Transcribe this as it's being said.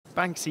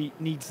Banksy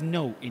needs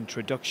no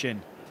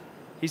introduction.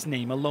 His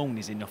name alone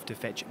is enough to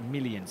fetch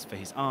millions for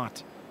his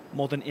art.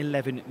 More than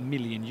 11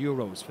 million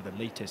euros for the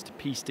latest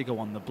piece to go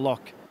on the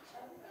block.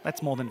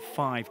 That's more than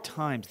 5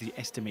 times the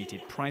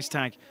estimated price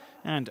tag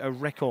and a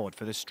record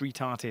for the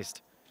street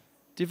artist.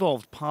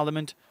 Devolved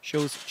Parliament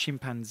shows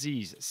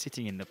chimpanzees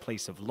sitting in the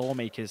place of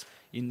lawmakers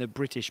in the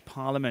British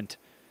Parliament,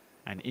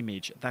 an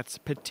image that's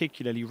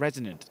particularly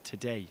resonant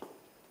today.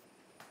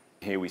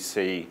 Here we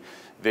see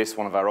this,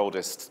 one of our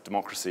oldest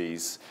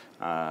democracies,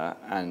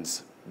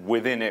 and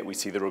within it we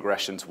see the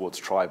regression towards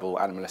tribal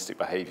animalistic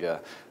behaviour.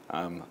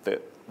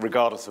 That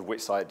regardless of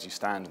which side you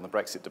stand in the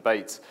Brexit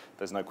debate,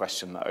 there's no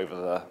question that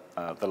over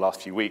the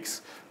last few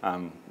weeks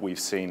we've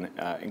seen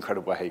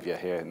incredible behaviour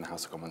here in the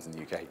House of Commons in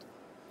the UK.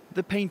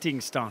 The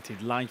painting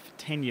started life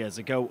 10 years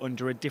ago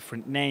under a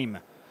different name,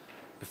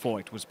 before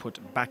it was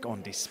put back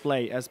on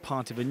display as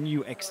part of a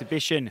new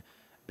exhibition,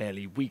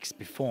 barely weeks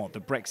before the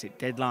Brexit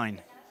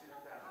deadline.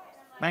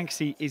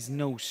 Banksy is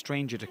no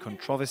stranger to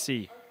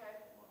controversy.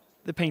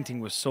 The painting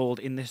was sold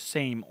in the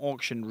same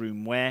auction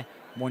room where,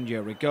 1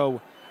 year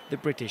ago, the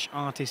British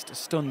artist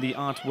stunned the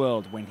art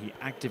world when he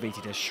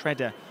activated a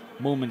shredder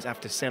moments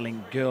after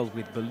selling Girl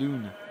with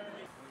Balloon.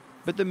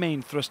 But the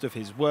main thrust of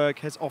his work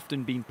has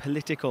often been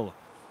political,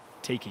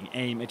 taking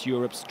aim at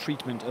Europe's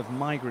treatment of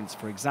migrants,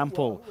 for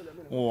example,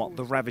 or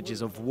the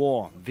ravages of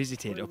war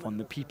visited upon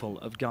the people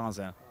of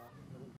Gaza.